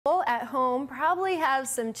home probably have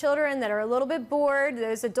some children that are a little bit bored,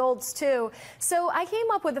 those adults too. So I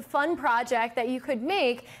came up with a fun project that you could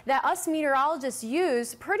make that us meteorologists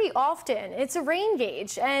use pretty often. It's a rain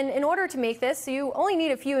gauge, and in order to make this, you only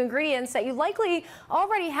need a few ingredients that you likely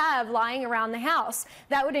already have lying around the house.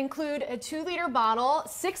 That would include a 2-liter bottle,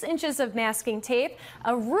 6 inches of masking tape,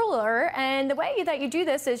 a ruler, and the way that you do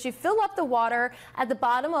this is you fill up the water at the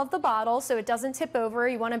bottom of the bottle so it doesn't tip over.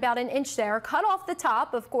 You want about an inch there. Cut off the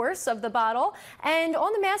top, of course, of the bottle, and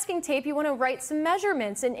on the masking tape you want to write some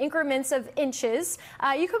measurements in increments of inches.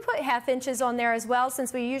 You could put ½ inches on there as well,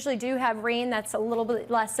 since we usually do have rain that's a little bit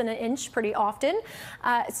less than an inch pretty often.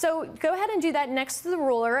 So go ahead and do that next to the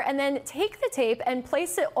ruler, and then take the tape and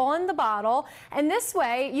place it on the bottle, and this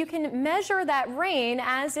way you can measure that rain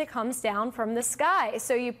as it comes down from the sky.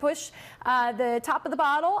 So you push the top of the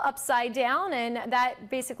bottle upside down, and that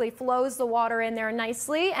basically flows the water in there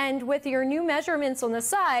nicely, and with your new measurements on the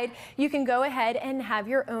side you can go ahead and have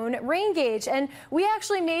your own rain gauge. And we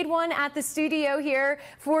actually made one at the studio here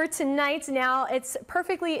for tonight. Now it's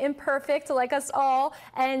perfectly imperfect like us all,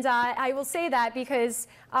 and I will say that because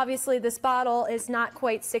obviously this bottle is not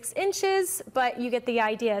quite 6 inches, but you get the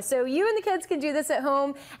idea. So you and the kids can do this at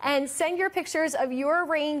home and send your pictures of your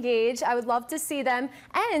rain gauge. I would love to see them,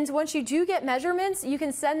 and once you do get measurements, you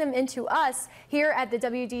can send them into us here at the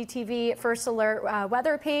WDTV First Alert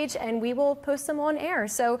weather page, and we will post them on air.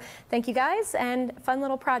 So thank you guys, and fun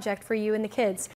little project for you and the kids.